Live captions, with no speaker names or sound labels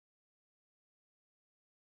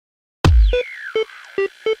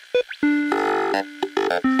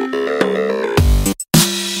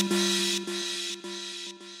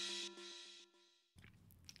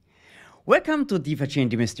Welcome to DeFiChain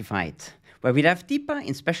Demystified, where we dive deeper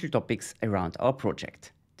in special topics around our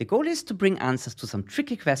project. The goal is to bring answers to some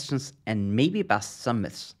tricky questions and maybe bust some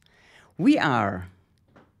myths. We are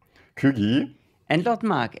Kügi, and Lord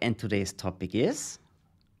Mark, and today's topic is...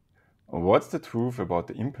 what's the truth about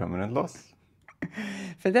the impermanent loss?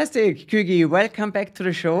 Fantastic, Kügi, welcome back to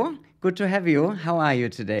the show. Good to have you. How are you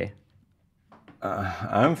today?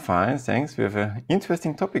 I'm fine, thanks. We have an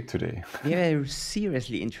interesting topic today. We have a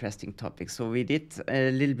seriously interesting topic. So we did a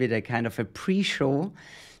little bit a kind of a pre-show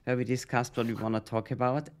where we discussed what we want to talk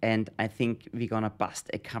about. And I think we're going to bust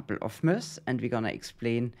a couple of myths and we're going to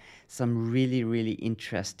explain some really, really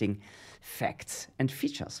interesting facts and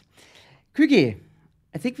features. Kügi,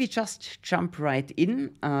 I think we just jump right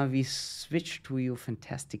in. We switch to your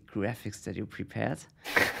fantastic graphics that you prepared.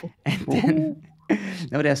 And then...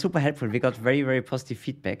 No, they're super helpful. We got very, very positive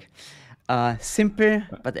feedback. Simple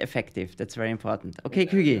but effective. That's very important. Okay,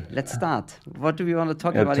 Kügi, let's start. What do we want to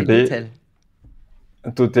talk about in detail?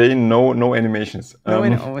 Today, no animations.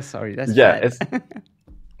 Sorry. That's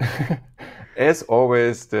as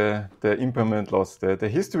always, the impermanent loss. The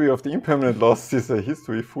history of the impermanent loss is a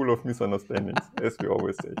history full of misunderstandings, as we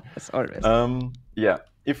always say. As always.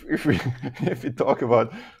 If we talk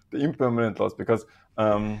about the impermanent loss, because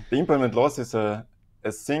the impermanent loss is a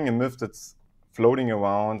thing, a myth that's floating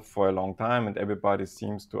around for a long time, and everybody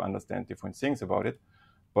seems to understand different things about it.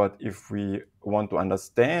 But if we want to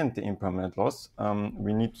understand the impermanent loss,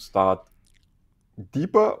 we need to start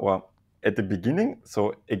deeper or at the beginning.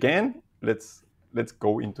 So again, let's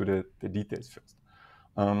go into the details first.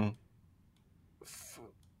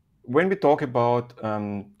 When we talk about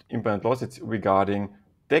impermanent loss, it's regarding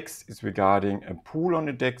DEX, it's regarding a pool on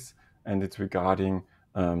the DEX, and it's regarding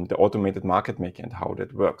the automated market making and how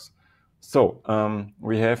that works. So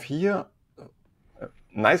we have here a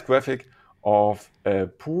nice graphic of a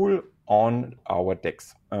pool on our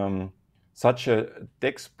DEX. Such a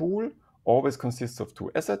DEX pool always consists of two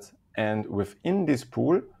assets, and within this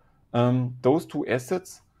pool, those two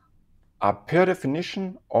assets are per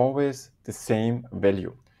definition always the same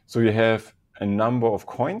value. So you have a number of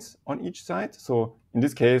coins on each side. So in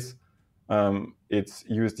this case, it's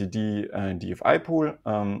USDD and DFI pool.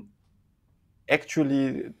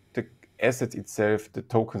 Actually, the asset itself, the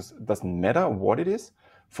tokens, doesn't matter what it is.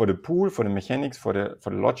 For the pool, for the mechanics, for the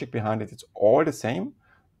logic behind it, it's all the same.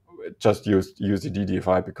 Just use USDD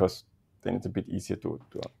DFI because then it's a bit easier to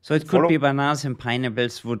So it could be bananas and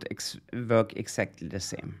pineapples would work exactly the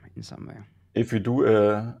same in some way. If you do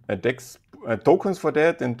a DEX tokens for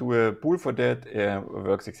that and do a pool for that,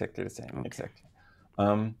 works exactly the same. Okay. Exactly.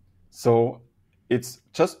 So it's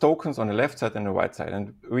just tokens on the left side and the right side.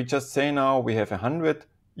 And we just say now we have 100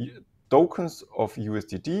 tokens of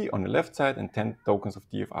USDD on the left side and 10 tokens of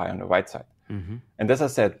DFI on the right side. Mm-hmm. And as I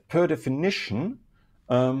said, per definition,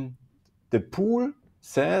 the pool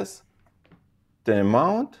says the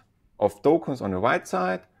amount of tokens on the right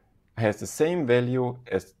side has the same value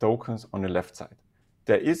as tokens on the left side.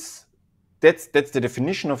 That's the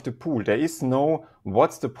definition of the pool. There is no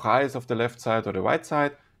what's the price of the left side or the right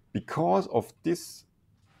side. Because of this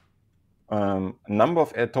number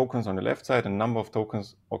of tokens on the left side and number of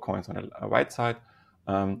tokens or coins on the right side,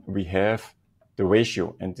 we have the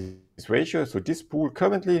ratio. And this ratio, so this pool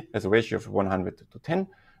currently has a ratio of 100 to 10,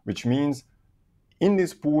 which means in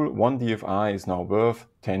this pool, one DFI is now worth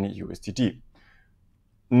 10 USDT.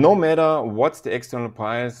 No matter what's the external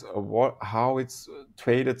price or how it's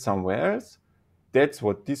traded somewhere else, that's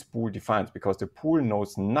what this pool defines, because the pool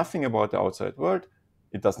knows nothing about the outside world.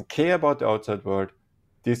 It doesn't care about the outside world.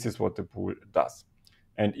 This is what the pool does.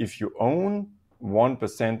 And if you own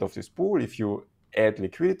 1% of this pool, if you add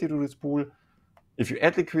liquidity to this pool, if you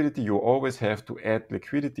add liquidity, you always have to add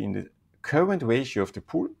liquidity in the current ratio of the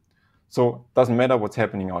pool. So it doesn't matter what's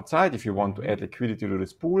happening outside. If you want to add liquidity to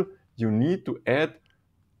this pool, you need to add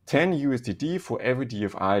 10 USDD for every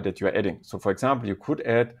DFI that you're adding. So for example, you could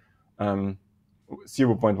add 0.1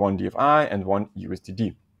 DFI and 1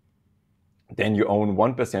 USDD. Then you own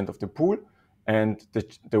 1% of the pool, and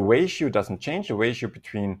the ratio doesn't change. The ratio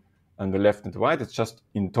between the left and the right, it's just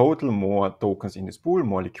in total more tokens in this pool,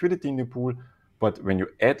 more liquidity in the pool. But when you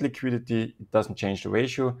add liquidity, it doesn't change the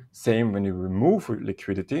ratio. Same when you remove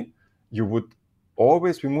liquidity, you would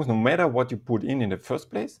always remove, no matter what you put in the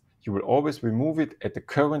first place, you will always remove it at the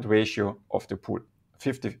current ratio of the pool,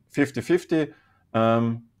 50-50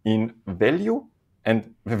 in value.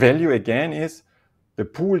 And the value again is the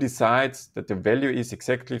pool decides that the value is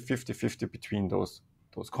exactly 50-50 between those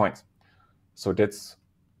coins. So that's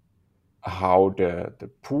how the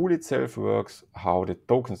pool itself works, how the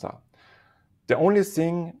tokens are. The only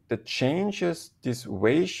thing that changes this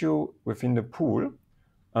ratio within the pool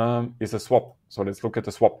is a swap. So let's look at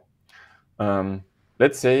the swap.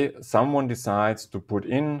 Let's say someone decides to put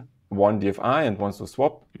in one DFI and wants to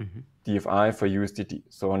swap DFI for USDT.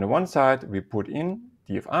 So on the one side, we put in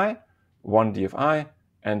DFI, one DFI,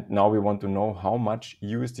 and now we want to know how much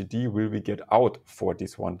USDT will we get out for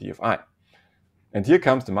this one DFI. And here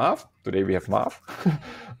comes the math. Today we have math.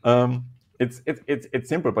 It's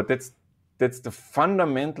simple, but that's the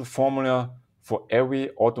fundamental formula for every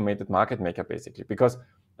automated market maker, basically. Because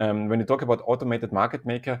when you talk about automated market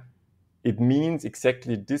maker, it means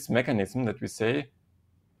exactly this mechanism that we say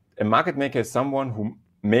a market maker is someone who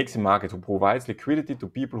makes a market, who provides liquidity to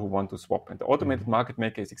people who want to swap. And the automated market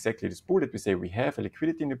maker is exactly this pool that we say we have a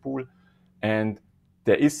liquidity in the pool. And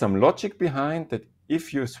there is some logic behind that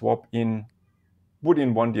if you swap in, put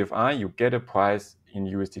in one DFI, you get a price in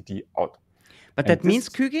USDT out. But that means,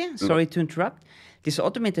 Küge, sorry to interrupt, this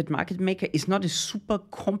automated market maker is not a super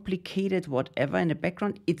complicated whatever in the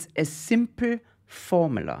background. It's a simple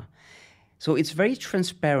formula. So it's very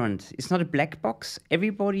transparent. It's not a black box.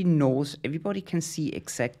 Everybody knows, everybody can see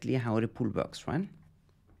exactly how the pool works, right?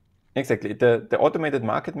 Exactly. The automated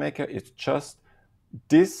market maker is just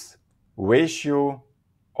this ratio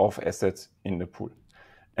of assets in the pool.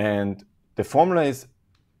 And the formula is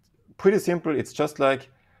pretty simple. It's just like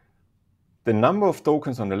the number of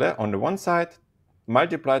tokens on the one side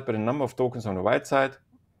multiplied by the number of tokens on the right side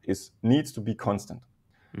needs to be constant.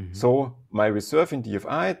 So my reserve in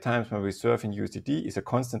DFI times my reserve in USDT is a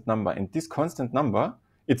constant number. And this constant number,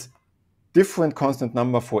 it's different constant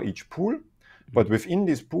number for each pool. But within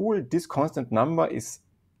this pool, this constant number is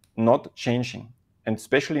not changing. And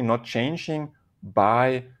especially not changing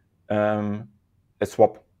by a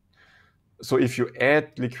swap. So if you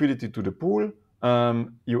add liquidity to the pool,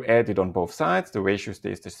 you add it on both sides, the ratio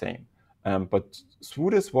stays the same. But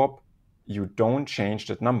through the swap, you don't change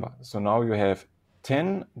that number. So now you have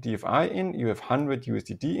 10 DFI in, you have 100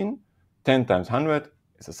 USDT in, 10 times 100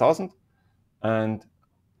 is 1,000. And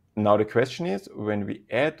now the question is, when we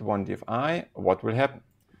add one DFI, what will happen?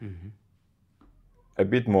 A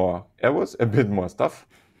bit more errors, a bit more stuff.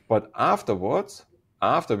 But afterwards,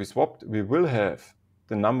 after we swapped, we will have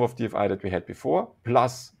the number of DFI that we had before,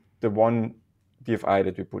 plus the one DFI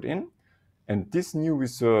that we put in. And this new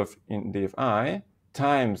reserve in DFI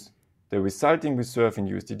times the resulting reserve in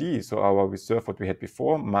USDT, so our reserve what we had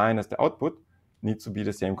before minus the output, needs to be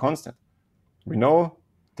the same constant. We know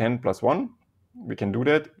 10 plus 1, we can do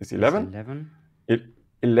that, is 11.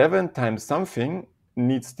 11 times something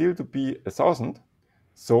needs still to be 1,000.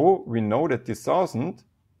 So we know that this 1,000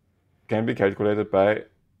 can be calculated by,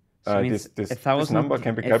 this number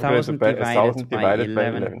can be calculated by 1,000 divided by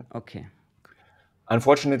 11. Okay.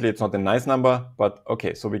 Unfortunately, it's not a nice number, but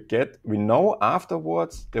okay, so we know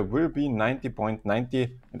afterwards there will be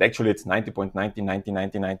 90.90, and actually it's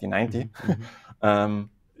 90.90,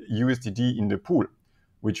 USDT in the pool,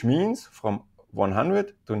 which means from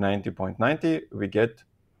 100 to 90.90, we get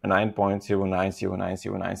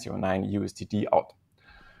 9.09090909 USDT out.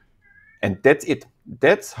 And that's it.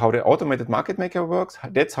 That's how the automated market maker works.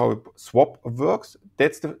 That's how a swap works.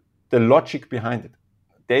 That's the logic behind it.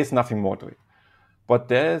 There is nothing more to it. But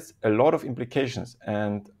there's a lot of implications.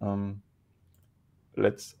 And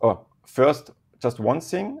first, just one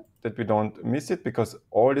thing that we don't miss it, because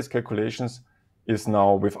all these calculations is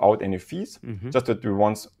now without any fees. Just that we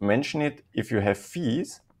once mentioned it, if you have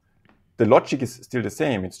fees, the logic is still the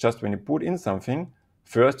same. It's just when you put in something,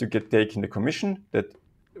 first you get taken the commission that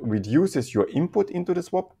reduces your input into the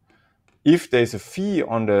swap. If there's a fee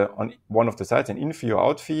on one of the sides, an in fee or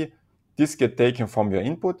out fee, this gets taken from your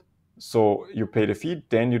input. So you pay the fee,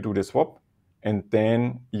 then you do the swap, and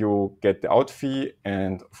then you get the out fee.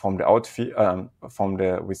 And from the out fee, from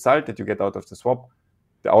the result that you get out of the swap,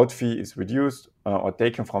 the out fee is reduced or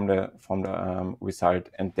taken from the result,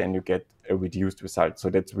 and then you get a reduced result. So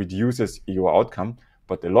that reduces your outcome,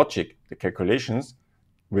 but the logic, the calculations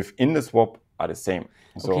within the swap are the same.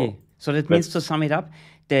 Okay, so that means, to sum it up,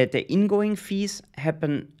 the ingoing fees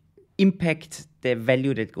impact the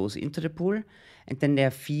value that goes into the pool, and then there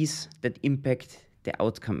are fees that impact the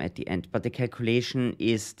outcome at the end. But the calculation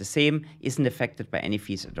is the same, isn't affected by any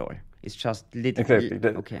fees at all. It's just little. Exactly.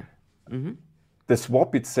 Okay. The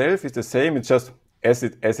swap itself is the same. It's just as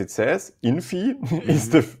it says, in fee is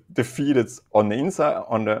the fee that's on the inside,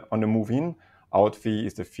 on the move in. Out fee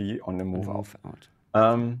is the fee on the move out.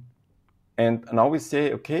 And now we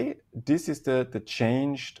say, okay, this is the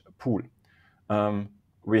changed pool.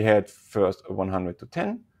 We had first 100 to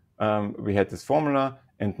 10. We had this formula,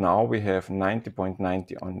 and now we have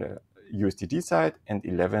 90.90 on the USDT side and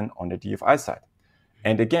 11 on the DFI side.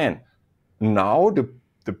 And again, now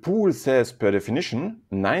the pool says per definition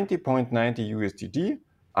 90.90 USDT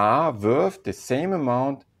are worth the same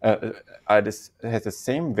amount, has the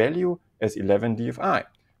same value as 11 DFI.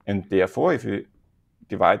 And therefore, if we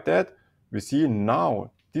divide that, we see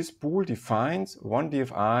now this pool defines one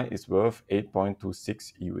DFI is worth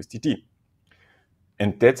 8.26 USDT.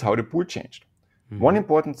 And that's how the pool changed. Mm-hmm. One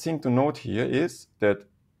important thing to note here is that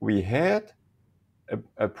we had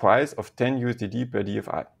a price of 10 USDT per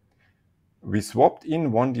DFI. We swapped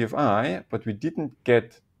in one DFI, but we didn't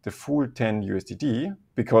get the full 10 USDT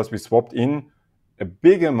because we swapped in a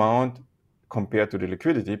big amount compared to the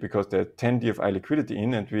liquidity, because there's 10 DFI liquidity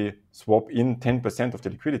in and we swap in 10% of the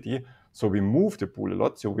liquidity. So we move the pool a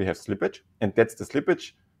lot. So we have slippage, and that's the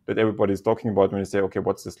slippage that everybody is talking about when they say, okay,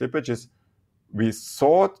 what's the slippage? Is we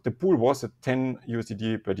thought the pool was at 10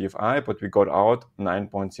 USDT per DFI, but we got out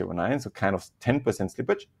 9.09, so kind of 10%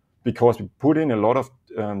 slippage because we put in a lot of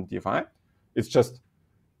DFI. It's just,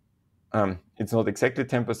 it's not exactly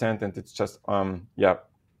 10%, and it's just,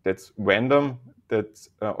 that's random. That's,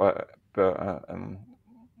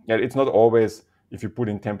 it's not always if you put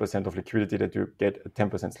in 10% of liquidity that you get a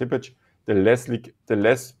 10% slippage. The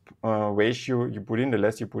less ratio you put in, the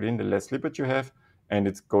less slippage you have, and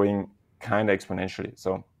it's going kind of exponentially.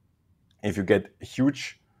 So if you get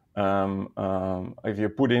huge, if you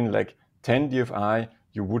put in like 10 DFI,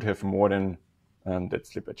 you would have more than that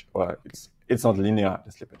slippage, or it's not linear,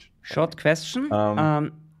 the slippage. Short question.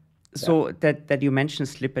 So that you mentioned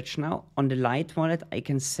slippage now. On the Light wallet, I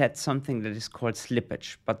can set something that is called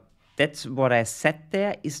slippage, but that's what I set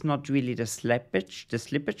there is not really the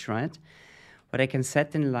slippage, right? What I can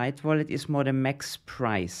set in Light wallet is more the max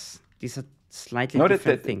price. These are slightly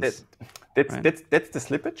different things. That's the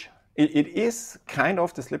slippage. It is kind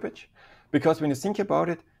of the slippage, because when you think about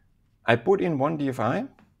it, I put in one DFI,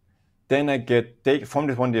 then I get from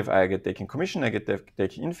this one DFI, I get taken commission, I get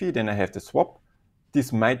taken in fee, then I have the swap.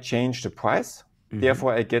 This might change the price,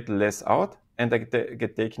 therefore I get less out, and I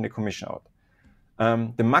get taken the commission out.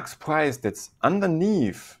 The max price that's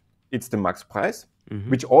underneath, it's the max price,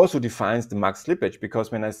 which also defines the max slippage, because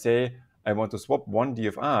when I say I want to swap one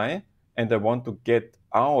DFI and I want to get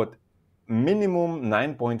out minimum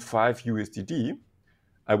 9.5 USDT,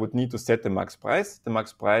 I would need to set the max price. The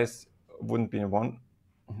max price wouldn't be one.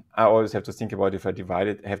 I always have to think about if I divide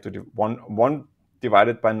it, I have to do one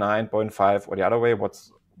divided by 9.5 or the other way,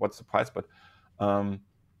 what's the price? But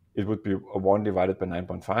it would be a 1 divided by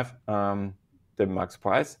 9.5, the max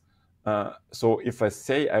price. So if I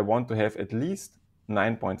say I want to have at least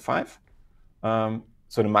 9.5,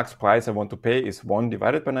 so the max price I want to pay is 1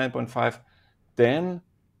 divided by 9.5, then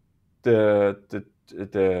the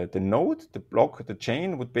node, the block, the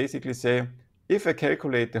chain would basically say, if I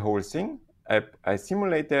calculate the whole thing, I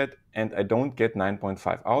simulate that and I don't get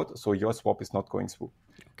 9.5 out, so your swap is not going through.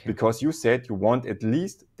 Okay. Because you said you want at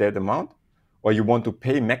least that amount, or you want to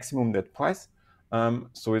pay maximum that price,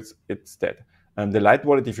 so it's that. The Light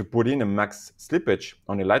wallet, if you put in a max slippage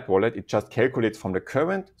on a Light wallet, it just calculates from the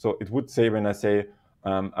current. So it would say, when I say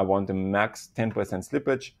I want a max 10%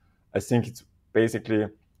 slippage, I think it's basically,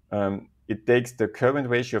 it takes the current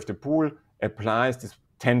ratio of the pool, applies this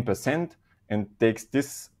 10%, and takes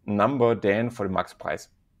this number then for the max price.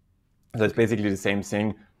 So it's basically the same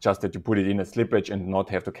thing, just that you put it in a slippage and not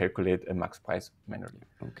have to calculate a max price manually.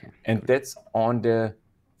 Okay. And that's on the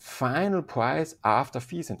final price after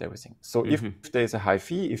fees and everything. So if there's a high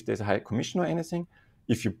fee, if there's a high commission or anything,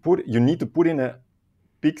 you need to put in a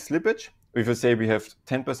big slippage. If you say we have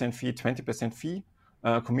 10% fee, 20% fee,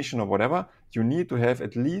 commission or whatever, you need to have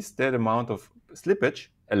at least that amount of slippage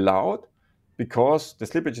allowed, because the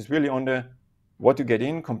slippage is really on the what you get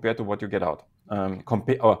in compared to what you get out,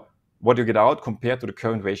 or what you get out compared to the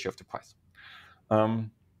current ratio of the price.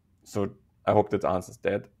 So I hope that answers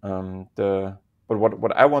that. But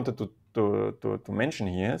what I wanted to mention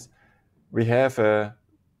here is we have a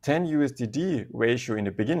 10 USDT ratio in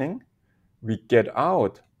the beginning. We get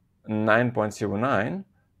out 9.09,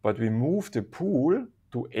 but we move the pool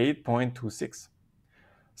to 8.26.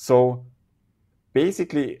 So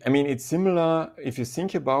basically, I mean, it's similar if you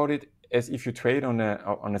think about it as if you trade on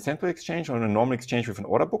a central exchange or on a normal exchange with an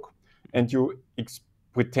order book, and you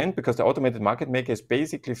pretend, because the automated market maker is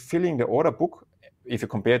basically filling the order book, if you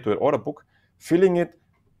compare it to an order book, filling it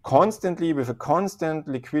constantly with a constant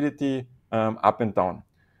liquidity up and down.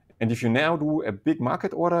 And if you now do a big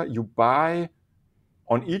market order, you buy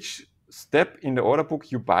on each step in the order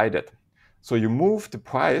book, you buy that. So you move the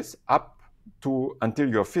price up to until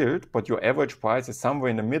you're filled, but your average price is somewhere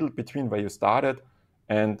in the middle between where you started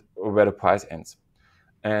and where the price ends.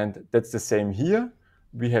 And that's the same here.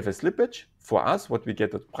 We have a slippage for us, what we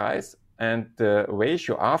get at price, and the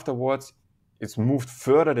ratio afterwards is moved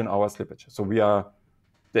further than our slippage. So we are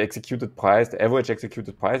the executed price, the average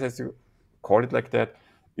executed price, as you call it like that,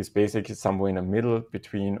 is basically somewhere in the middle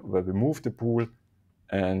between where we move the pool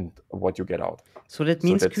and what you get out. So that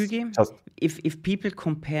means, Kügi, if people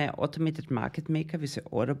compare automated market maker with an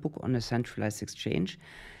order book on a centralized exchange,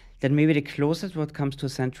 then maybe the closest what comes to a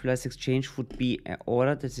centralized exchange would be an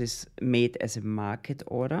order that is made as a market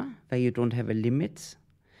order, where you don't have a limit,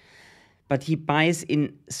 but he buys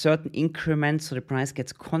in certain increments, so the price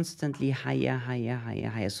gets constantly higher.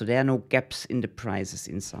 So there are no gaps in the prices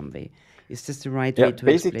in some way. Is this the right way to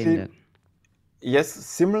explain that? Yes,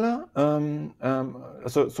 similar.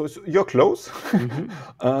 So you're close.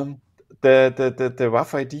 Mm-hmm. The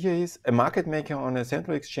rough idea is a market maker on a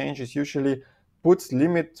central exchange is usually puts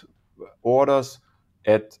limit orders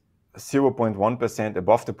at 0.1%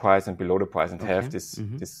 above the price and below the price, and have this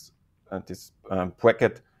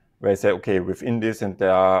bracket where I say, okay, within this, and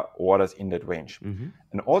there are orders in that range. Mm-hmm.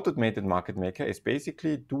 An automated market maker is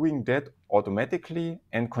basically doing that automatically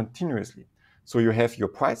and continuously. So you have your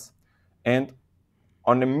price, and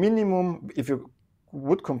on the minimum, if you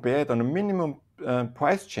would compare it on a minimum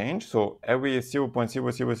price change, so every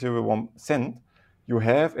 0.0001 cent, you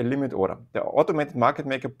have a limit order. The automated market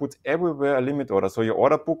maker puts everywhere a limit order. So your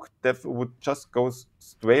order book that would just go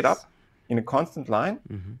straight up in a constant line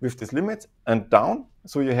with this limit and down.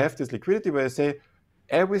 So you have this liquidity where you say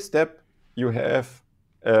every step you have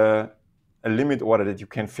a limit order that you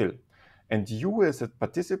can fill. And you as a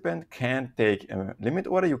participant can't take a limit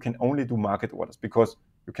order. You can only do market orders, because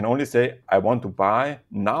you can only say, I want to buy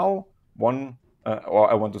now one, or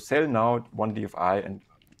I want to sell now one DFI and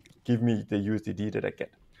give me the USDD that I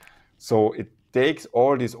get. So it takes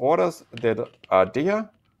all these orders that are there,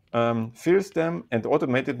 fills them, and the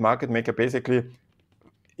automated market maker basically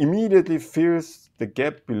immediately fills the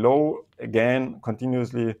gap below again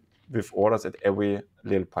continuously with orders at every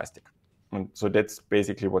little price tick. And so that's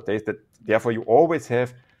basically what they that. Therefore, you always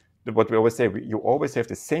have what we always say. You always have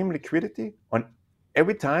the same liquidity on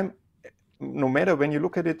every time, no matter when you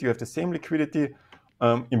look at it. You have the same liquidity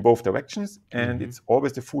in both directions, and it's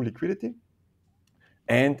always the full liquidity.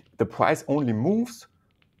 And the price only moves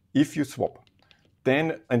if you swap.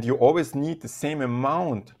 Then, and you always need the same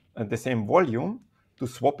amount and the same volume to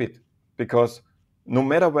swap it, because no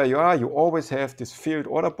matter where you are, you always have this filled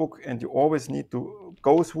order book, and you always need to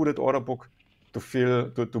go through that order book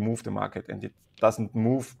to move the market. And it doesn't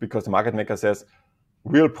move because the market maker says,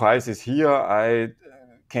 real price is here, I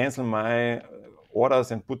cancel my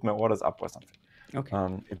orders and put my orders up or something.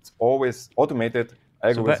 Okay. It's always automated.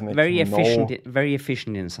 So very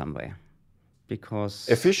efficient in some way, because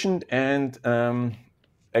efficient and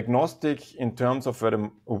agnostic in terms of where the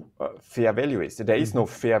fair value is. There is no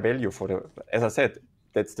fair value for the, as I said,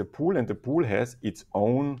 that's the pool, and the pool has its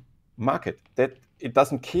own market. That it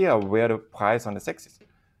doesn't care where the price on the SEX is.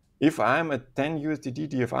 If I'm a 10 USDD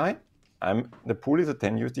DFI, the pool is a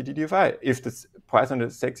 10 USDD DFI. If the price on the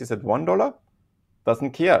SEX is at $1,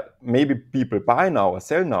 doesn't care. Maybe people buy now or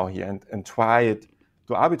sell now here and try it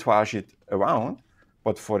to arbitrage it around,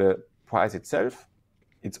 but for the price itself,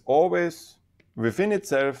 it's always within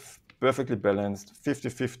itself, perfectly balanced,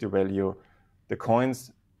 50-50 value. The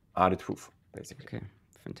coins are the truth, basically. Okay,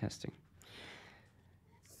 fantastic.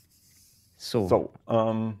 So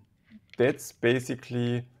that's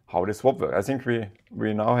basically how the swap works. I think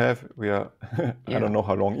we now have, I don't know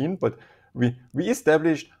how long in, but we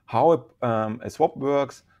established how a swap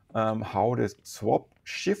works, how the swap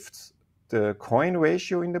shifts the coin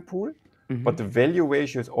ratio in the pool, but the value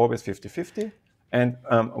ratio is always 50-50. And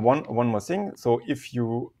one more thing, so if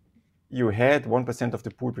you had 1% of the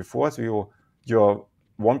pool before, so your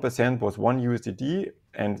 1% was 1 USDD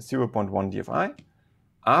and 0.1 DFI.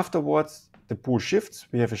 Afterwards, the pool shifts.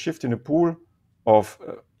 We have a shift in the pool of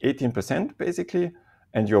 18% basically,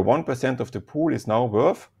 and your 1% of the pool is now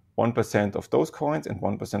worth 1% of those coins and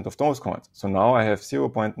 1% of those coins. So now I have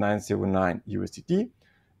 0.909 USDD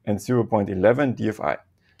and 0.11 DFI.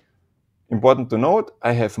 Important to note,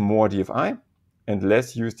 I have more DFI and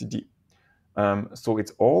less USDD. So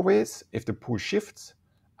it's always, if the pool shifts,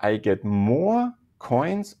 I get more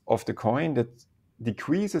coins of the coin that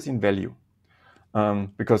decreases in value.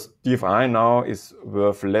 Because DFI now is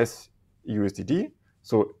worth less USDD.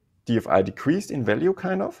 So DFI decreased in value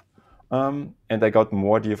kind of, and I got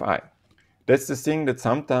more DFI. That's the thing that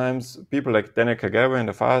sometimes people like Daniel Kagawa in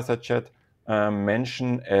the Fireside chat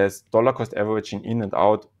mention as dollar cost averaging in and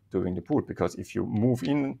out during the pool. Because if you move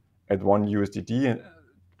in at 1 USDD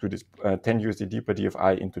to this 10 USDD per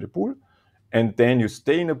DFI into the pool, and then you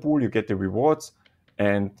stay in a pool, you get the rewards,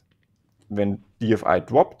 and when DFI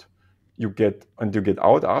dropped, you get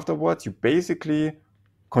out afterwards, you basically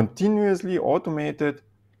continuously automated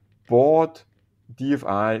bought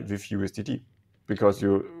DFI with USDT, because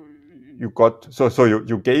you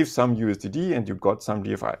gave some USDT and you got some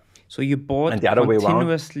DFI. So you bought and the other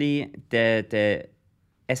continuously the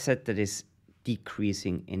asset that is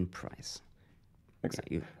decreasing in price.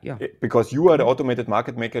 Exactly. Because you are the automated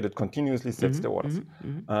market maker that continuously sets Mm-hmm, the orders.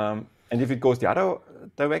 mm-hmm, mm-hmm. And if it goes the other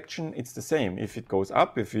direction, it's the same. If it goes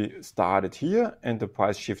up, if we started here and the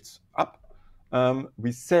price shifts up,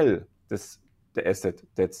 we sell the asset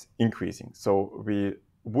that's increasing. So we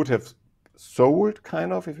would have sold,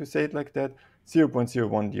 kind of, if you say it like that,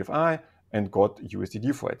 0.01 DFI and got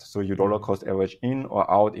USDT for it. So you dollar cost average in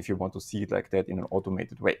or out, if you want to see it like that in an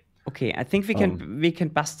automated way. Okay, I think we can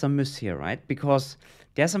bust some myths here, right? Because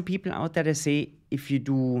there are some people out there that say if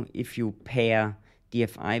you pair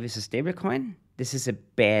DFI with a stablecoin, this is a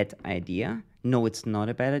bad idea. No, it's not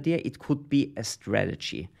a bad idea. It could be a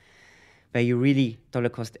strategy where you really dollar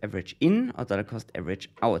cost average in or dollar cost average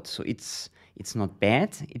out. So it's not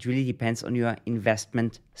bad. It really depends on your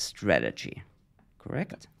investment strategy.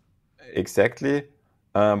 Correct? Exactly.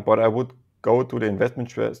 But I would go to the investment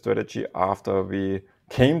strategy after we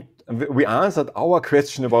answered our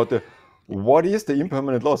question about what is the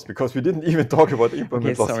impermanent loss, because we didn't even talk about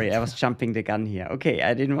impermanent loss. Sorry, I was jumping the gun here. Okay,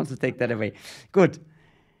 I didn't want to take that away. Good.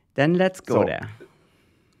 Then let's go there.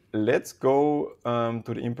 Let's go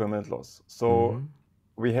to the impermanent loss. So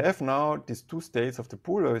we have now these two states of the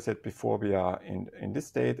pool, where we said before we are in this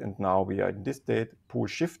state and now we are in this state. Pool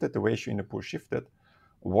shifted, the ratio in the pool shifted.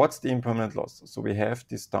 What's the impermanent loss? So we have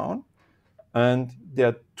this down, and there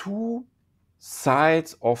are two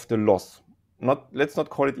sides of the loss. Let's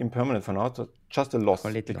not call it impermanent for now, so just a loss,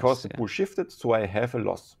 because the pool shifted, so I have a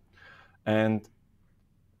loss. And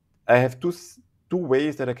I have two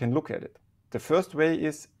ways that I can look at it. The first way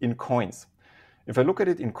is in coins. If I look at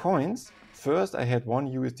it in coins, first I had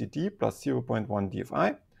 1 USDT plus 0.1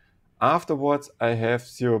 DFI. Afterwards, I have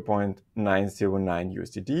 0.909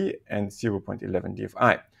 USDT and 0.11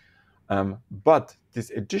 DFI. But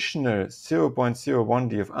this additional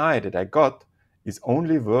 0.01 DFI that I got is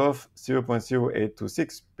only worth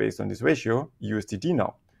 0.0826 based on this ratio USDT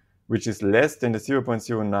now, which is less than the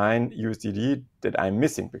 0.09 USDT that I'm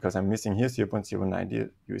missing, because I'm missing here 0.09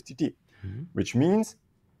 USDT, which means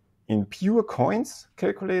in pure coins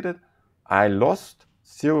calculated, I lost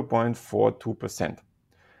 0.42%.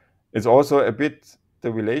 It's also a bit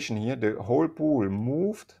the relation here. The whole pool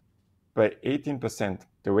moved by 18%.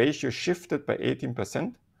 The ratio shifted by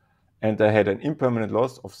 18%, and I had an impermanent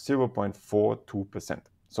loss of 0.42%.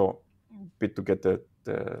 So a bit to get the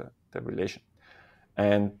relation.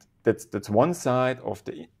 And that's one side of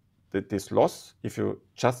this loss if you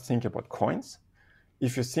just think about coins.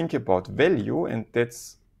 If you think about value, and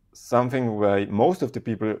that's something where most of the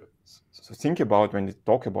people think about when they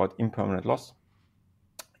talk about impermanent loss,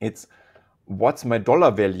 it's what's my dollar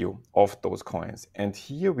value of those coins. And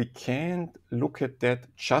here we can't look at that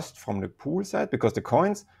just from the pool side, because the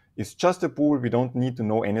coins is just a pool. We don't need to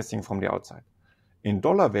know anything from the outside. In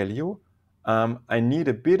dollar value, I need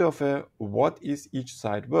a bit of a what is each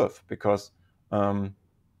side worth, because there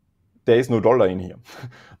is no dollar in here.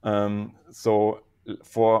 So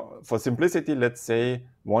for simplicity, let's say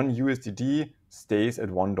 1 USDT stays at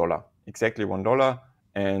 $1, exactly $1,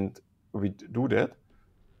 and we do that.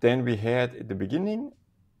 Then we had at the beginning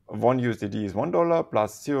 1 USDT is $1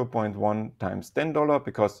 plus 0.1 times $10,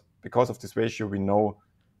 because of this ratio we know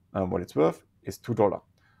what it's worth is $2.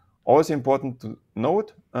 Also important to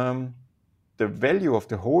note, the value of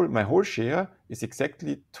my whole share is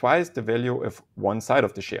exactly twice the value of one side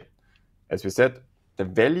of the share. As we said, the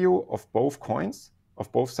value of both coins,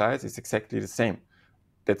 of both sides, is exactly the same.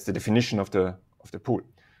 That's the definition of the pool.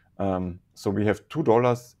 So we have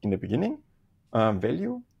 $2 in the beginning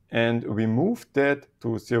value, and we moved that to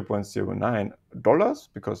 $0.09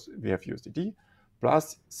 because we have USDT,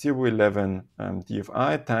 plus 0.11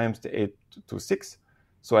 DFI times the 826.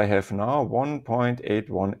 So I have now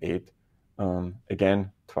 1.818,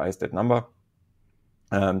 again, twice that number,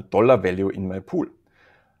 dollar value in my pool.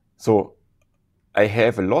 So I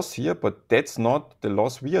have a loss here, but that's not the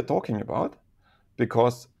loss we are talking about,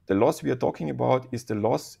 because the loss we are talking about is the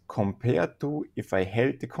loss compared to if I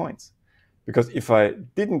held the coins. Because if I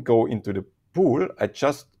didn't go into the pool, I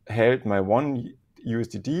just held my 1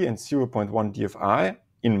 USDT and 0.1 DFI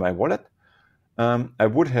in my wallet, I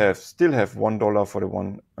would still have $1 for the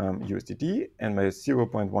 1 USDT, and my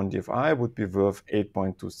 0.1 DFI would be worth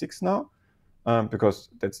 8.26 now, because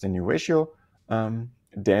that's the new ratio.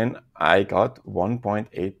 then I got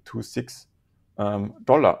 $1.826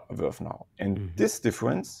 worth now. And this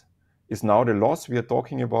difference is now the loss we are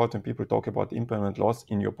talking about when people talk about impermanent loss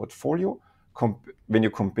in your portfolio when you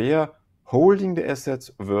compare holding the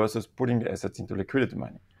assets versus putting the assets into liquidity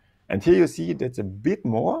mining. And here you see that's a bit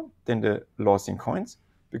more than the loss in coins,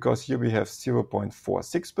 because here we have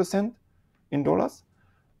 0.46% in dollars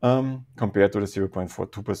compared to the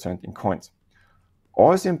 0.42% in coins.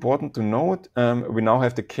 Also important to note, we now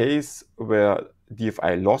have the case where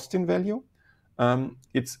DFI lost in value.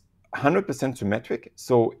 It's 100% symmetric.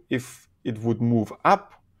 So if it would move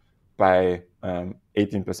up by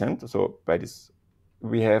 18%, so by this,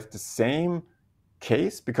 we have the same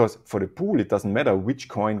case, because for the pool, it doesn't matter which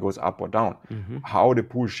coin goes up or down. How the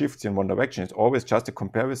pool shifts in one direction is always just a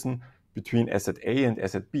comparison between asset A and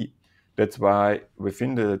asset B. That's why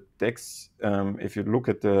within the DEX, if you look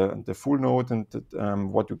at the full node and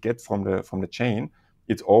what you get from the chain,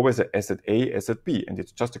 it's always an asset A, asset B, and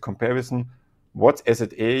it's just a comparison what's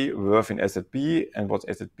asset A worth in asset B and what's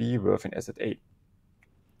asset B worth in asset A.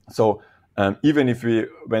 So even if we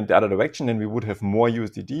went the other direction, then we would have more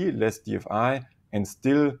USDD, less DFI, and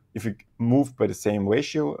still, if we moved by the same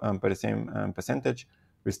ratio, by the same percentage,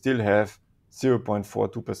 we still have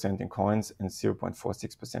 0.42% in coins and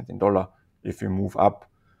 0.46% in dollar if we move up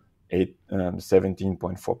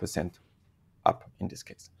 17.4% up in this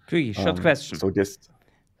case. Tricky, short question. So this,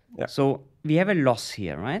 yeah. So we have a loss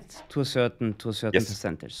here, right? To a certain Yes.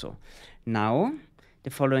 percentage. So now the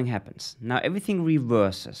following happens. Now everything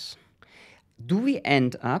reverses. Do we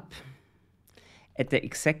end up at the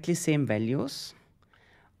exactly same values,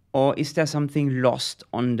 or is there something lost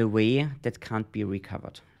on the way that can't be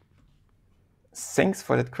recovered? Thanks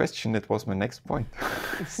for that question. That was my next point.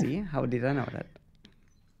 See, how did I know that?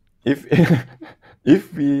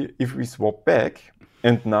 If we swap back,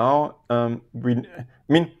 and now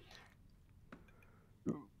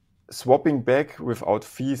swapping back without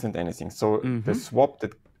fees and anything. So the swap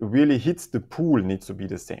that really hits the pool needs to be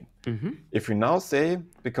the same. If we now say,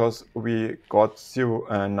 because we got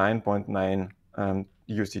 9.9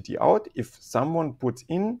 USDT out, if someone puts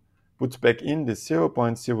back in the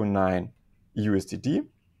 0.09 USDT,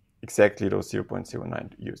 exactly those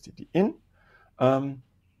 0.09 USDT in,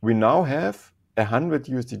 we now have 100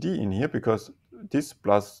 USDT in here, because this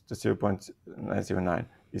plus the 0.909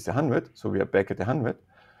 is 100, so we are back at 100,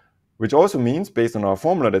 which also means, based on our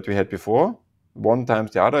formula that we had before, 1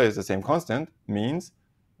 times the other is the same constant, means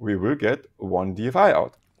we will get 1 DFI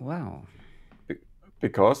out. Wow.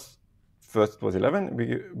 Because first it was 11,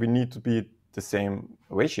 we need to be the same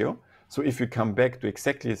ratio. So if we come back to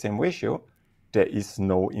exactly the same ratio, there is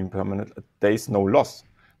no impermanent, there is no loss,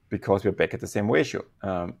 because we're back at the same ratio.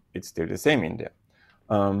 It's still the same in there.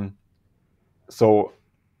 So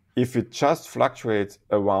if it just fluctuates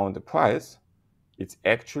around the price, it's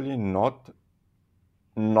actually not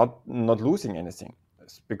losing anything,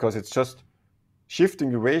 because it's just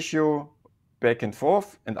shifting the ratio back and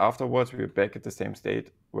forth, and afterwards we're back at the same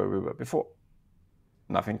state where we were before.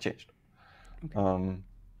 Nothing changed. Okay.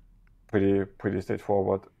 Pretty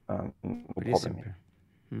straightforward. No pretty problem simple. here.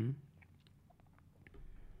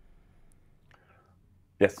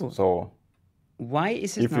 Yes. Cool. So why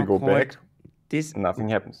is it if now we go called back, this? Nothing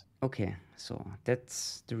happens. Okay, so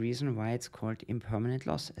that's the reason why it's called impermanent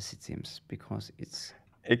loss, as it seems, because it's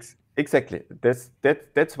exactly.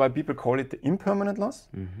 That's why people call it the impermanent loss,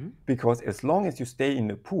 because as long as you stay in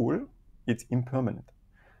the pool, it's impermanent.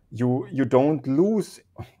 You don't lose.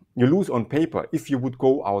 You lose on paper. If you would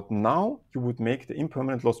go out now, you would make the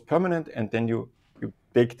impermanent loss permanent, and then you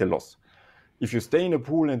take the loss. If you stay in the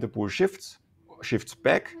pool and the pool shifts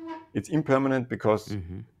back, it's impermanent, because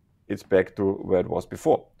it's back to where it was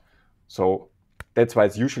before. So that's why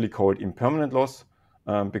it's usually called impermanent loss,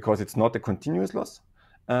 because it's not a continuous loss.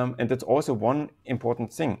 And that's also one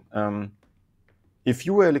important thing. If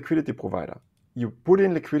you are a liquidity provider, you put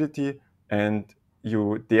in liquidity and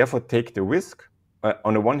you therefore take the risk.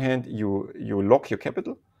 On the one hand, you lock your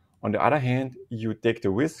capital. On the other hand, you take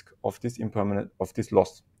the risk of this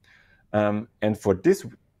loss. And for this,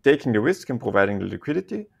 taking the risk and providing the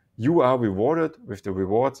liquidity, you are rewarded with the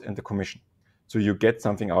rewards and the commission. So you get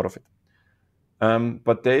something out of it.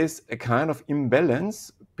 But there is a kind of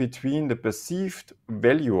imbalance between the perceived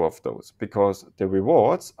value of those, because the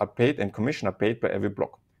rewards are paid and commission are paid by every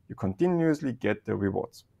block. You continuously get the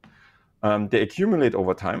rewards. They accumulate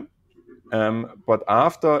over time. But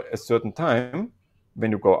after a certain time,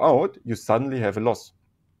 when you go out, you suddenly have a loss.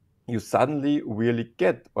 You suddenly really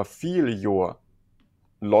get or feel your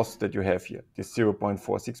loss that you have here, this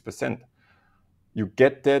 0.46%. You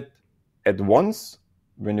get that at once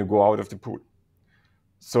when you go out of the pool.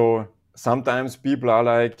 So sometimes people are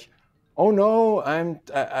like, oh no,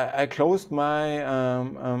 I closed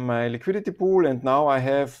my liquidity pool and now I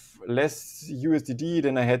have less USDD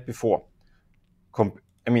than I had before.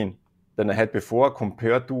 Than I had before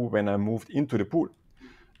compared to when I moved into the pool.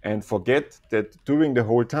 And forget that during the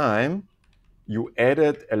whole time, you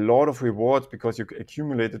added a lot of rewards because you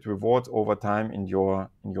accumulated rewards over time in your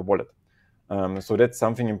wallet. So that's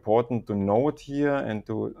something important to note here and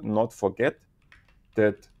to not forget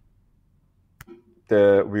that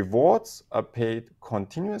the rewards are paid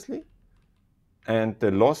continuously and the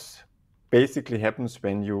loss basically happens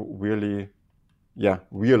when you really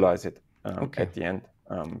realize it at the end.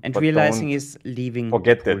 And realizing is leaving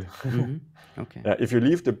forget the pool. That. Okay. If you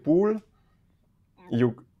leave the pool,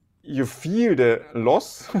 you feel the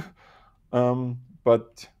loss,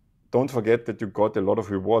 but don't forget that you got a lot of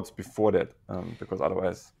rewards before that, because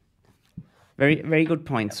otherwise. Very, very good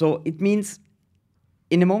point. So it means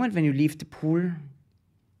in the moment when you leave the pool,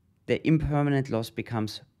 the impermanent loss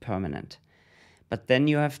becomes permanent. But then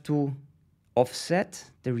you have to offset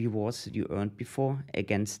the rewards that you earned before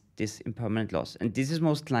against this impermanent loss. And this is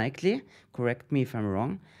most likely, correct me if I'm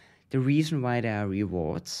wrong, the reason why there are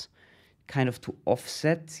rewards, kind of to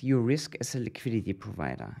offset your risk as a liquidity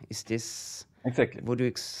provider. Is this... Exactly. Would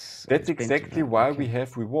you That's exactly why we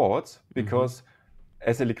have rewards, because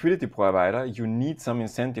as a liquidity provider, you need some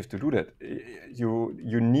incentive to do that.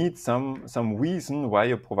 You need some reason why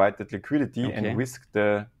you provide that liquidity and risk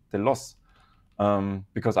the loss.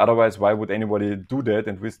 Because otherwise, why would anybody do that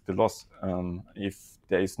and risk the loss if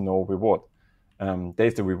there is no reward?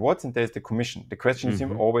 There's the rewards and there's the commission. The question is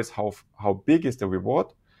always how big is the reward?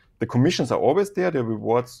 The commissions are always there. The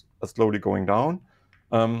rewards are slowly going down.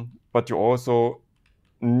 But you also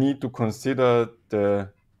need to consider the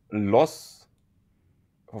loss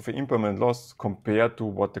of an impermanent loss compared to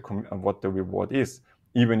what the reward is.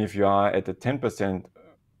 Even if you are at a 10%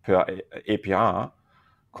 per APR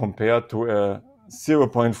compared to a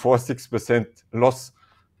 0.46% loss,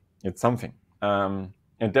 it's something. And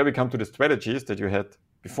there we come to the strategies that you had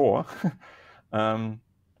before,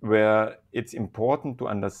 where it's important to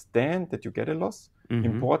understand that you get a loss,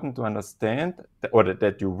 important to understand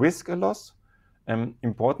that you risk a loss,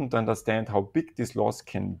 important to understand how big this loss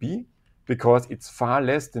can be, because it's far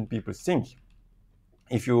less than people think.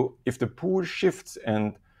 If the pool shifts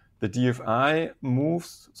and the DFI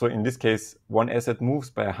moves, so in this case, one asset moves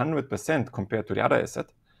by 100% compared to the other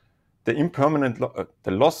asset, the impermanent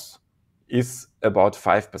the loss is about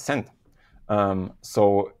 5%.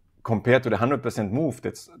 So compared to the 100% move,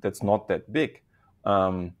 that's not that big.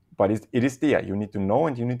 But it is there. You need to know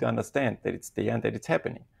and you need to understand that it's there and that it's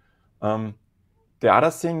happening. The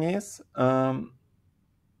other thing is,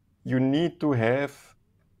 you need to have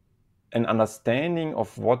an understanding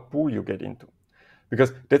of what pool you get into.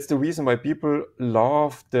 Because that's the reason why people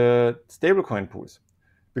love the stablecoin pools.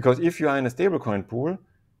 Because if you are in a stablecoin pool,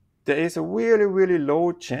 there is a really, really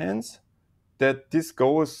low chance that this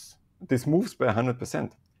moves by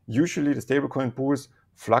 100%. Usually the stablecoin pools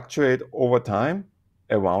fluctuate over time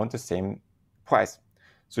around the same price.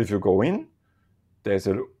 So if you go in, there's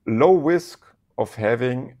a low risk of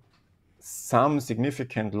having some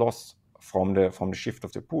significant loss from the shift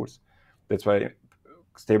of the pools. That's why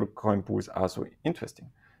stablecoin pools are so interesting.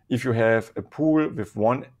 If you have a pool with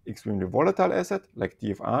one extremely volatile asset like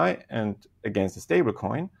DFI and against a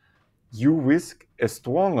stablecoin, you risk a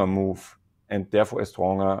stronger move and therefore a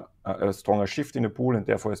stronger shift in the pool and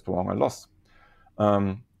therefore a stronger loss.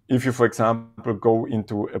 If you, for example, go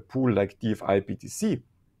into a pool like DFI BTC,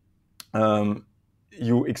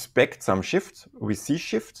 you expect some shifts. We see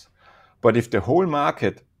shifts. But if the whole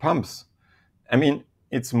market pumps,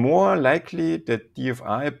 it's more likely that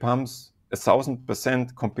DFI pumps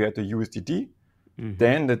 1,000% compared to USDD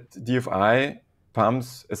than that DFI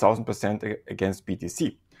pumps 1,000% against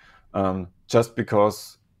BTC. Just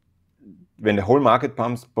because when the whole market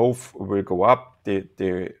pumps, both will go up,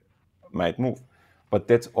 they might move. But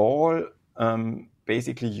that's all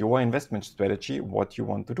basically your investment strategy, what you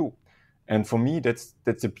want to do. And for me, that's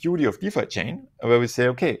the beauty of DeFiChain, where we say,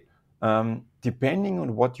 okay, depending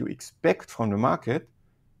on what you expect from the market,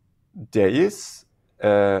 there is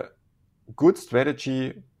a good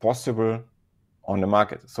strategy possible on the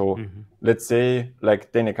market. So let's say,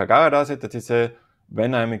 like Daniel Kagara does it, that is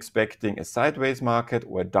when I'm expecting a sideways market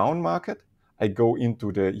or a down market, I go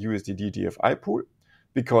into the USDD DFI pool,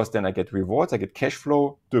 because then I get rewards, I get cash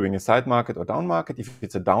flow during a side market or down market. If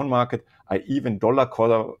it's a down market, I even dollar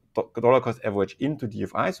cost average into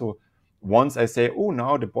DFI. So once I say, oh,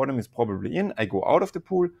 now the bottom is probably in, I go out of the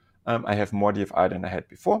pool. I have more DFI than I had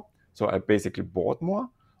before. So I basically bought more.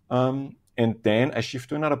 And and then I shift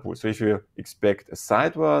to another pool. So if you expect a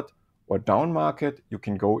sideward or down market, you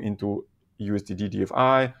can go into USDD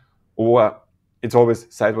DFI, or it's always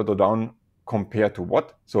sideward or down compared to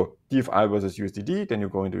what? So DFI versus USDD, then you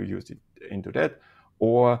go into USD into that,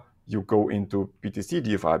 or you go into BTC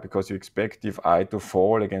DFI because you expect DFI to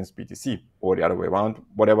fall against BTC, or the other way around,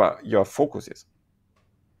 whatever your focus is.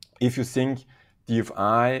 If you think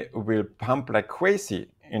DFI will pump like crazy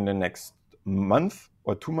in the next month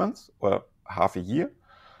or 2 months or half a year,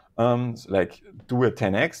 like do a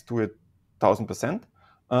 10x, do a 1000%,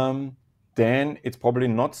 then it's probably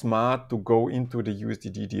not smart to go into the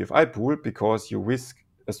USDD DFI pool because you risk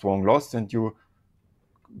a strong loss and you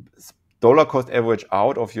dollar cost average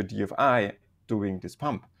out of your DFI doing this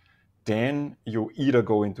pump. Then you either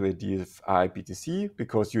go into a DFI BTC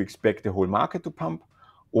because you expect the whole market to pump,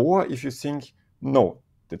 or if you think, no,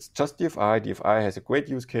 that's just DFI. DFI has a great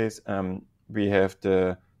use case. We have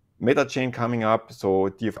the meta chain coming up, so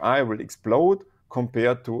DFI will explode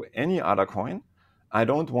compared to any other coin. I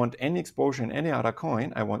don't want any exposure in any other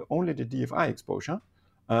coin. I want only the DFI exposure.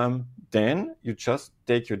 Then you just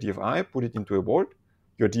take your DFI, put it into a vault.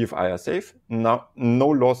 Your DFI are safe. No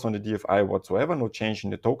loss on the DFI whatsoever, no change in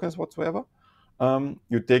the tokens whatsoever.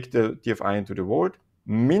 You take the DFI into the vault,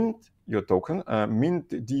 mint your token, mint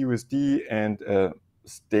DUSD and a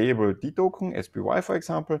stable D token, SPY for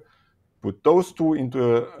example, put those two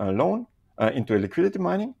into a loan, into a liquidity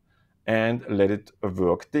mining, and let it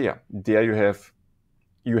work there. There you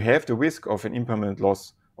have the risk of an impermanent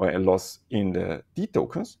loss or a loss in the D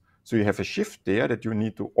tokens. So you have a shift there that you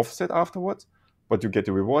need to offset afterwards, but you get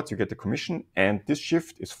the rewards, you get the commission, and this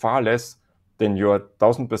shift is far less than your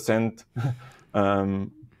 1000%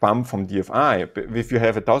 bump from DFI. If you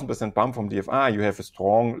have a 1000% bump from DFI, you have a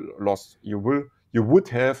strong loss. You would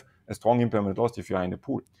have a strong impermanent loss if you are in the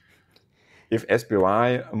pool. If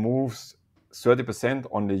SPY moves 30%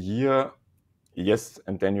 on the year, yes,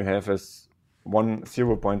 and then you have a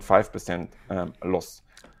 0.5% loss.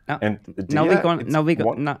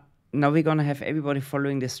 Now we're gonna have everybody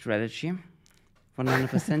following this strategy.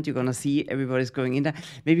 100%, you're gonna see everybody's going in there.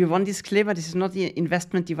 Maybe one disclaimer: this is not the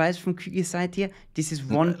investment device from Qigi side here. This is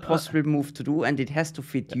one possible move to do, and it has to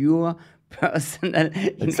fit your personal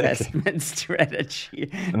investment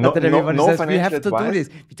strategy. Not that everybody says we have to do this.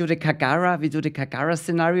 We do the Kagara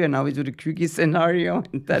scenario, now we do the Qigi scenario,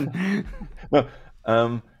 and then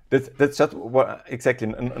that's just what exactly.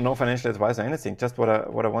 No financial advice or anything. Just what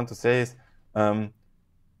I want to say is,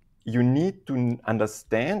 you need to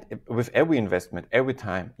understand with every investment, every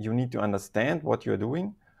time. You need to understand what you're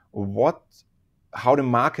doing, how the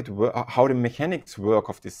market how the mechanics work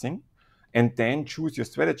of this thing, and then choose your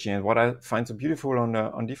strategy. And what I find so beautiful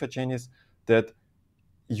on DeFiChain is that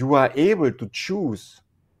you are able to choose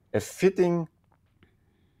a fitting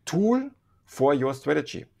tool for your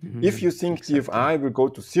strategy. Mm-hmm. If you think DFI will go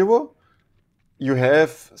to 0, you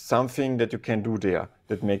have something that you can do there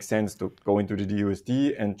that makes sense to go into the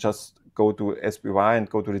DUSD and just go to SPY and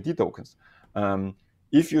go to the D tokens.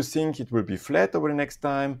 If you think it will be flat over the next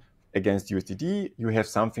time against USDD, you have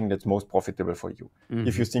something that's most profitable for you. Mm-hmm.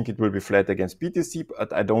 If you think it will be flat against BTC,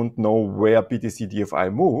 but I don't know where BTC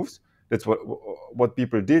DFI moves, that's what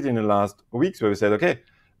people did in the last weeks, where we said, okay,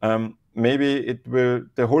 maybe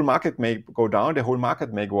the whole market may go down, the whole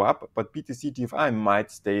market may go up, but BTC DFI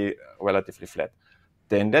might stay relatively flat.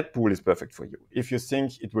 Then that pool is perfect for you. If you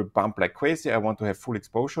think it will bump like crazy, I want to have full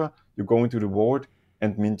exposure, you go into the vault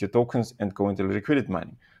and mint your tokens and go into the liquidity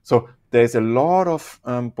mining. So there's a lot of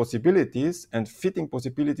possibilities and fitting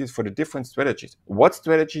possibilities for the different strategies. What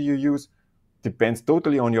strategy you use depends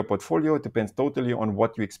totally on your portfolio, depends totally on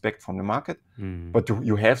what you expect from the market, but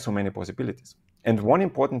you have so many possibilities. And one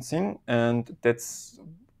important thing, and that's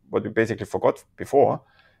what we basically forgot before,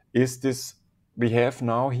 is this: we have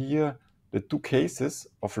now here the two cases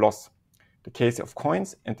of loss, the case of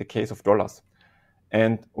coins and the case of dollars.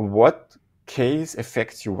 And what case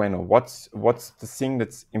affects you when, or what's the thing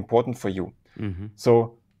that's important for you? Mm-hmm.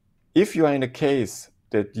 So if you are in a case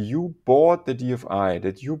that you bought the DFI,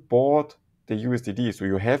 that you bought the USDD, so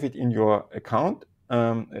you have it in your account,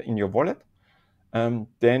 in your wallet,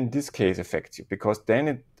 then this case affects you, because then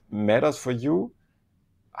it matters for you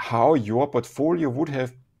how your portfolio would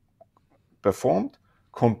have performed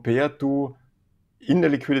compared to in the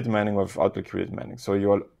liquidity mining or without liquidity mining. So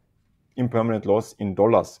your impermanent loss in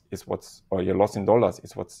dollars is your loss in dollars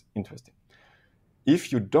is what's interesting.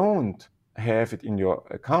 If you don't have it in your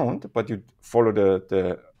account, but you follow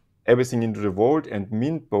the everything into the vault and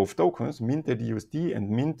mint both tokens, mint the USD and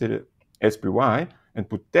mint the SPY, and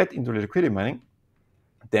put that into the liquidity mining,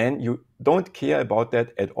 then you don't care about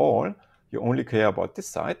that at all. You only care about this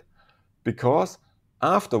side. because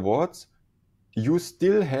afterwards you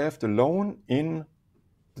still have the loan in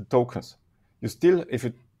the tokens. You still, if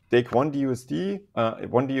you take one DUSD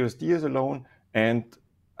as a loan, and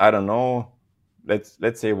I don't know,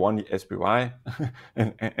 let's say one SPY,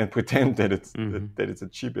 and pretend that it's a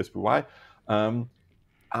cheap SPY.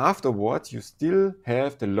 Afterwards, you still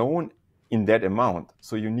have the loan in that amount,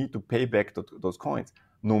 so you need to pay back those coins,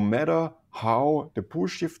 no matter how the pool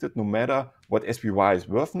shifted, no matter what SPY is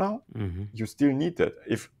worth now. You still need that.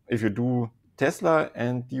 If you do Tesla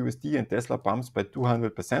and DUSD and Tesla bumps by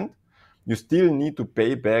 200%, you still need to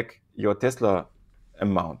pay back your Tesla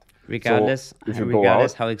amount. Regardless, so if you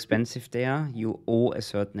regardless how expensive they are, you owe a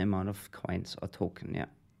certain amount of coins or token. Yeah,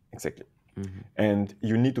 exactly. And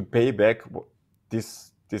you need to pay back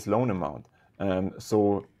this loan amount.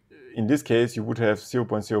 So in this case, you would have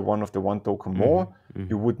 0.01 of the one token more.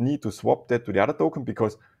 You would need to swap that to the other token,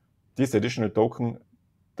 because this additional token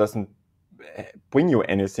doesn't bring you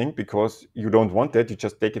anything, because you don't want that. You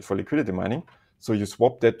just take it for liquidity mining. So you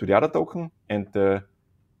swap that to the other token, and the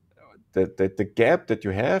gap that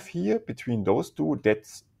you have here between those two,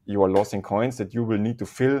 that's your loss in coins that you will need to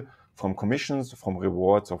fill from commissions, from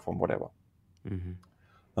rewards, or from whatever.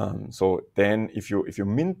 So then if you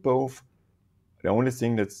mint both, the only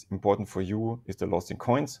thing that's important for you is the loss in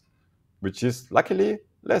coins, which is luckily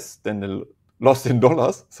less than the loss in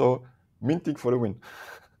dollars. So minting for the win.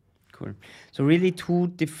 Cool. So really two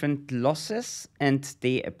different losses, and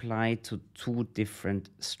they apply to two different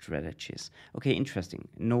strategies. Okay, interesting.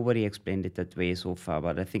 Nobody explained it that way so far,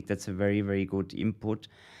 but I think that's a very, very good input,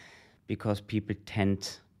 because people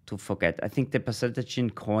tend to forget. I think the percentage in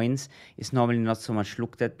coins is normally not so much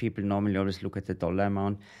looked at. People normally always look at the dollar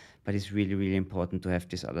amount, but it's really, really important to have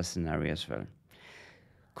this other scenario as well.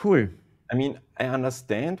 Cool. I mean, I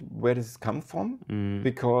understand where this comes from,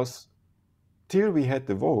 because till we had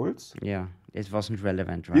the vaults, yeah, it wasn't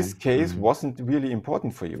relevant, right? This case wasn't really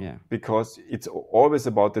important for you, because it's always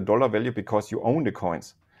about the dollar value, because you own the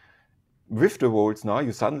coins. With the vaults now,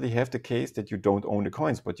 you suddenly have the case that you don't own the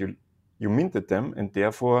coins, but you minted them, and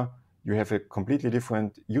therefore you have a completely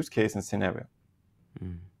different use case and scenario.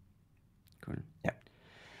 Cool. Yeah.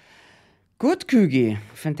 Good, Kügi.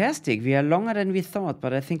 Fantastic. We are longer than we thought,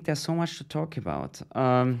 but I think there's so much to talk about.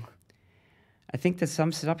 I think that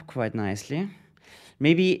sums it up quite nicely.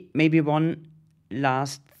 Maybe one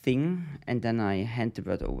last thing, and then I hand the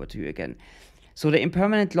word over to you again. So the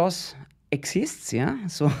impermanent loss exists, yeah?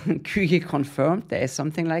 So Kügi confirmed there is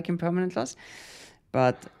something like impermanent loss.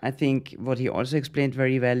 But I think what he also explained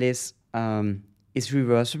very well is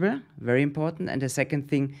reversible, very important. And the second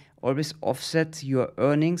thing, always offset your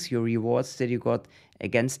earnings, your rewards that you got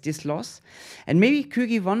against this loss. And maybe,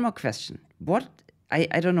 Kügi, one more question.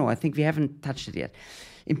 I don't know, I think we haven't touched it yet.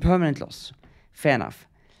 Impermanent loss, fair enough.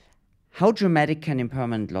 How dramatic can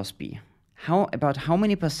impermanent loss be? About how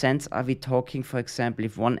many percent are we talking, for example,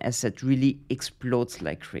 if one asset really explodes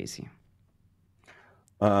like crazy?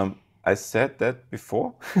 I said that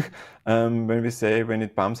before. When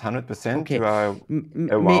it bumps 100%, you are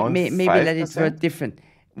around maybe 5%. Let it word different.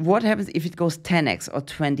 What happens if it goes 10x or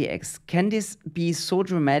 20x? Can this be so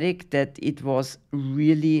dramatic that it was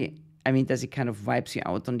really, does it kind of wipes you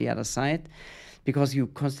out on the other side? Because you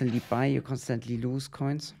constantly buy, you constantly lose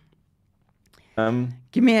coins?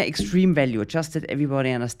 Give me an extreme value, just that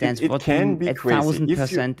everybody understands. It can be crazy.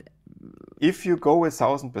 1,000%. If you go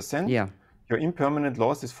 1,000%, yeah, your impermanent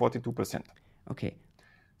loss is 42%. Okay.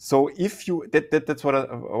 So if you that's what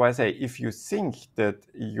I say. If you think that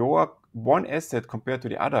your one asset compared to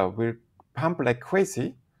the other will pump like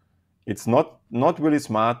crazy, it's not really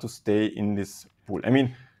smart to stay in this pool.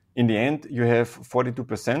 In the end, you have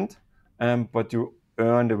 42%, but you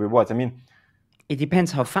earn the rewards. It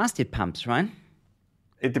depends how fast it pumps, right?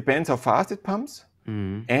 It depends how fast it pumps,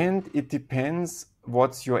 and it depends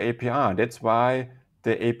what's your APR. That's why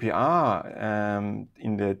the APR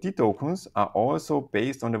in the D tokens are also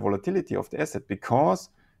based on the volatility of the asset, because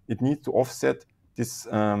it needs to offset this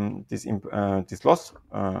loss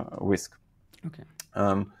risk. Okay.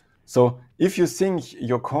 So if you think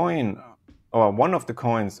your coin or one of the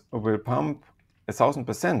coins will pump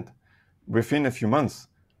 1,000% within a few months,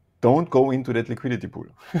 don't go into that liquidity pool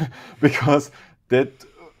because that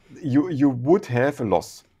you would have a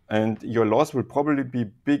loss, and your loss will probably be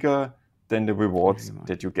bigger than the rewards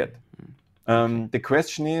that you get. The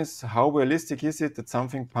question is, how realistic is it that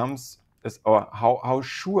something pumps, or how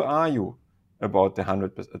sure are you about the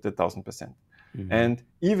 1,000%? And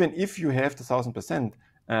even if you have the 1,000%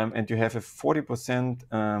 and you have a 40%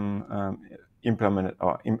 impermanent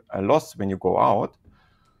or a loss when you go out,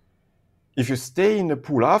 if you stay in the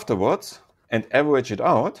pool afterwards and average it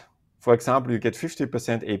out, for example, you get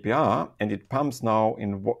 50% APR and it pumps now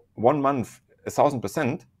in 1 month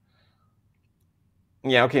 1,000%,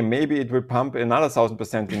 yeah, okay, maybe it will pump another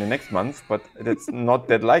 1,000% in the next month, but that's not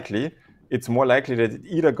that likely. It's more likely that it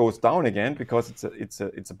either goes down again because it's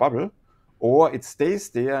a bubble, or it stays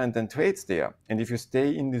there and then trades there. And if you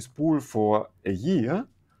stay in this pool for a year,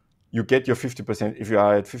 you get your 50% if you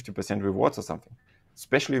are at 50% rewards or something.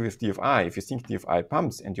 Especially with DFI, if you think DFI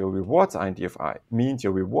pumps and your rewards are in DFI, means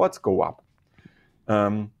your rewards go up.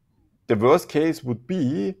 The worst case would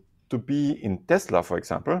be to be in Tesla, for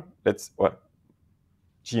example. Or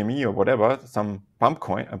GME or whatever, some pump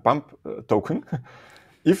coin, a pump token.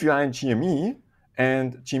 If you are in GME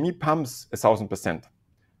and GME pumps 1,000%,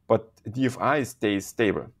 but DFI stays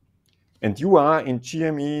stable, and you are in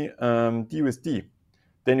GME DUSD,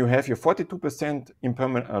 then you have your 42%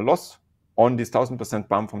 impermanent loss on this 1,000%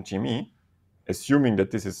 pump from GME, assuming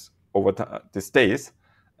that this is this stays,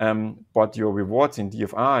 but your rewards in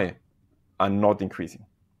DFI are not increasing.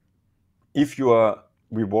 If your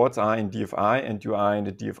rewards are in DFI and you are in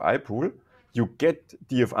the DFI pool, you get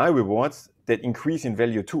DFI rewards that increase in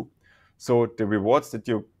value too. So the rewards that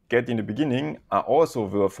you get in the beginning are also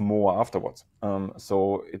worth more afterwards.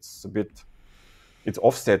 So it's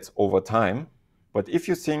offsets over time. But if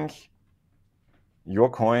you think your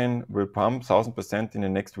coin will pump 1,000% in the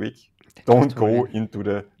next week, don't go into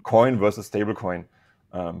the coin versus stablecoin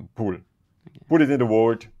pool. Put it in the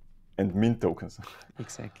wallet and mint tokens.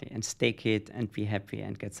 Exactly, and stake it and be happy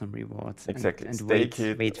and get some rewards. Exactly, and wait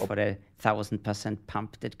for the 1,000%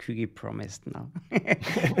 pump that Kügi promised now.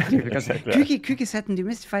 Because exactly. Kügi said in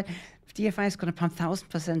Demystified, DFI is going to pump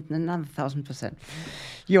 1,000% and another 1,000%.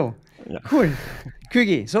 Yo, yeah. Cool.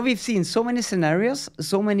 Kügi, so we've seen so many scenarios,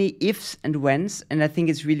 so many ifs and whens, and I think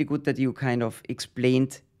it's really good that you kind of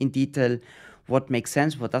explained in detail what makes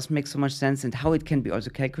sense, what doesn't make so much sense, and how it can be also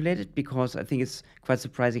calculated, because I think it's quite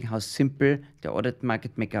surprising how simple the ordered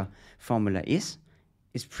market maker formula is.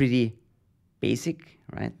 It's pretty basic,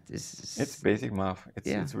 right? It's basic math.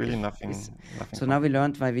 It's really nothing. So now we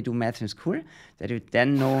learned why we do math in school, that you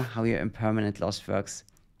then know how your impermanent loss works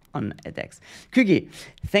on a DEX. Kügi,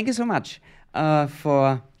 thank you so much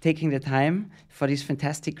for taking the time for these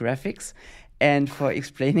fantastic graphics and for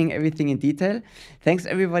explaining everything in detail. Thanks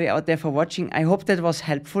everybody out there for watching. I hope that was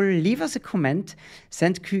helpful. Leave us a comment,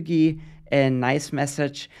 send Kügi a nice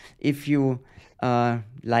message if you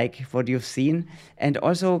like what you've seen, and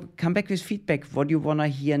also come back with feedback, what you want to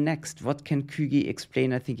hear next. What can Kügi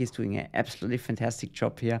explain? I think he's doing an absolutely fantastic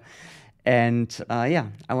job here. And yeah,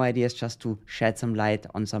 our idea is just to shed some light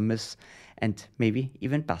on some myths and maybe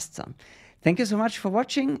even bust some. Thank you so much for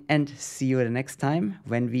watching, and see you the next time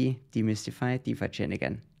when we demystify DeFiChain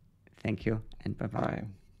again. Thank you and bye-bye.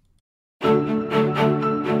 Bye.